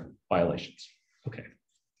water violations. Okay.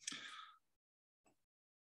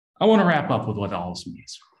 I want to wrap up with what all this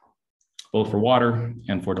means, both for water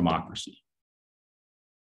and for democracy.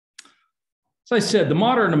 As I said, the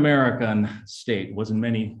modern American state was in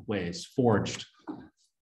many ways forged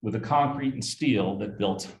with the concrete and steel that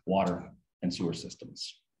built water and sewer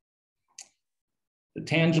systems. The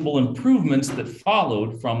tangible improvements that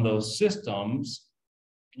followed from those systems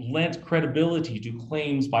lent credibility to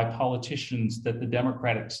claims by politicians that the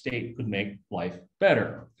democratic state could make life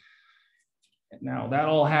better. Now, that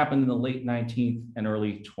all happened in the late 19th and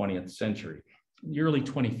early 20th century. In the early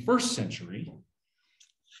 21st century,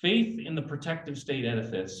 faith in the protective state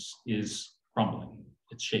edifice is crumbling.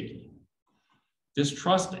 It's shaky.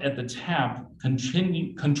 Distrust at the tap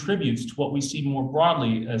contributes to what we see more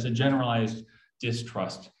broadly as a generalized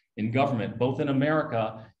distrust in government, both in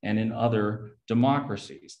America and in other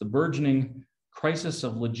democracies. The burgeoning crisis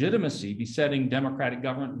of legitimacy besetting democratic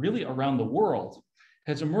government really around the world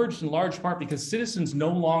has emerged in large part because citizens no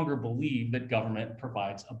longer believe that government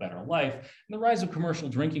provides a better life. And the rise of commercial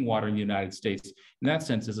drinking water in the United States, in that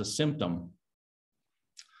sense, is a symptom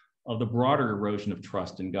of the broader erosion of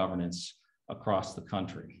trust in governance across the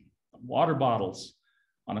country. Water bottles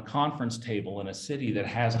on a conference table in a city that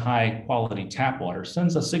has high quality tap water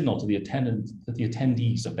sends a signal to the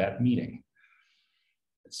attendees of that meeting.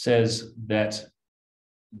 It says that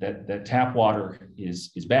tap water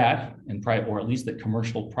is bad, and or at least that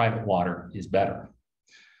commercial private water is better.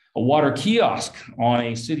 A water kiosk on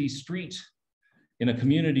a city street in a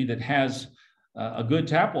community that has a good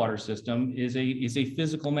tap water system is a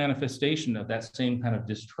physical manifestation of that same kind of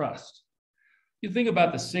distrust. You think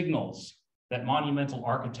about the signals, that monumental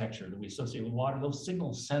architecture that we associate with water, those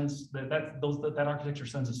signals that architecture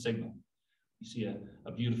sends a signal. You see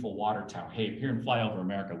a beautiful water tower. Hey, here in Flyover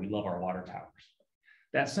America, we love our water towers.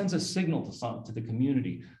 That sends a signal to the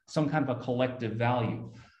community, some kind of a collective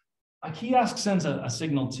value. A kiosk sends a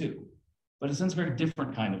signal too, but it sends a very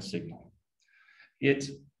different kind of signal. It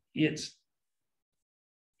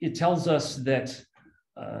tells us that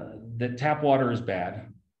tap water is bad.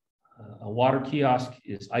 A water kiosk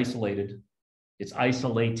is isolated. It's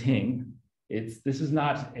isolating. This is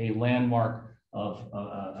not a landmark of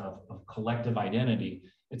collective identity.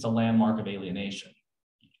 It's a landmark of alienation.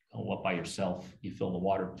 You go up by yourself, you fill the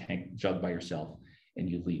water tank jug by yourself, and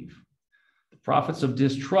you leave. The profits of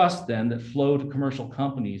distrust then that flow to commercial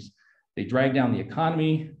companies, they drag down the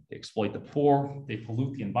economy, they exploit the poor, they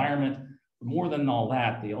pollute the environment. But more than all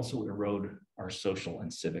that, they also erode our social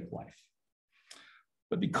and civic life.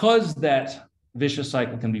 But because that vicious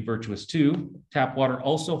cycle can be virtuous too, tap water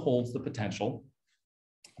also holds the potential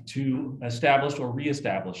to establish or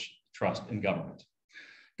reestablish trust in government.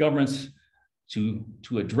 Governments, to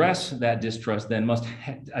address that distrust, then must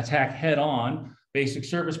attack head on basic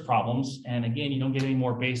service problems. And again, you don't get any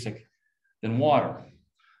more basic than water.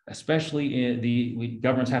 Especially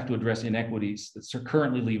governments have to address inequities that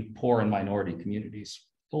currently leave poor and minority communities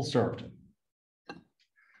ill-served.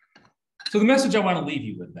 So the message I want to leave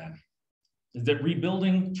you with then is that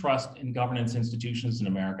rebuilding trust in governance institutions in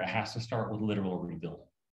America has to start with literal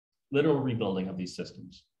rebuilding of these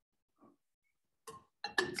systems.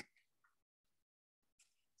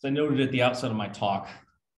 As I noted at the outset of my talk,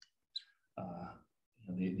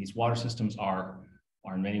 these water systems are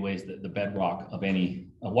in many ways the bedrock of any,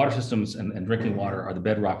 water systems and drinking water are the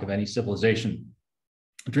bedrock of any civilization.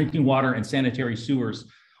 Drinking water and sanitary sewers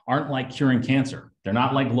aren't like curing cancer. They're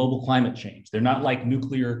not like global climate change. They're not like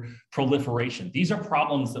nuclear proliferation. These are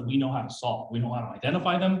problems that we know how to solve. We know how to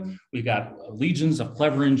identify them. We've got legions of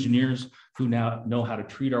clever engineers who now know how to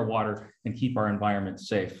treat our water and keep our environment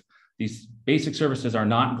safe. These basic services are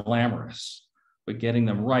not glamorous, but getting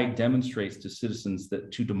them right demonstrates to citizens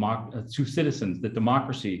that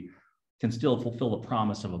democracy can still fulfill the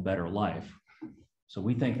promise of a better life. So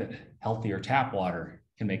we think that healthier tap water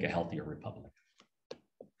can make a healthier republic.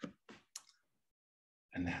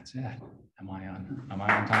 And that's it. Am I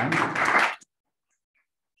on time?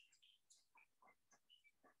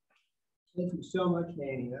 Thank you so much,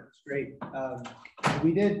 Manny. That was great.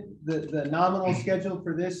 We did the nominal schedule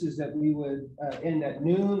for this is that we would end at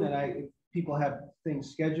noon, and if people have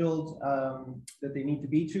things scheduled that they need to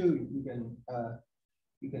be to,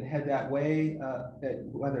 you can head that way, that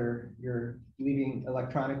whether you're leaving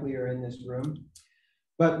electronically or in this room.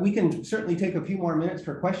 But we can certainly take a few more minutes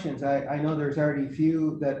for questions. I know there's already a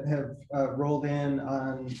few that have rolled in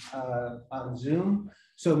on Zoom.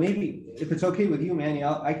 So maybe if it's okay with you, Manny,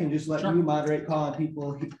 I can just let Sure. you moderate, call on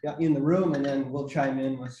people in the room, and then we'll chime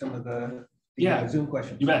in with some of the Yeah. Zoom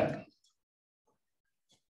questions. You bet.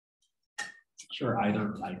 Sure,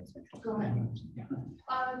 either. Go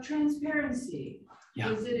ahead. Transparency. Yeah.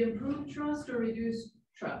 Does it improve trust or reduce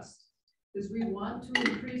trust? Because we want to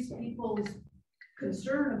increase people's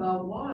concern about water.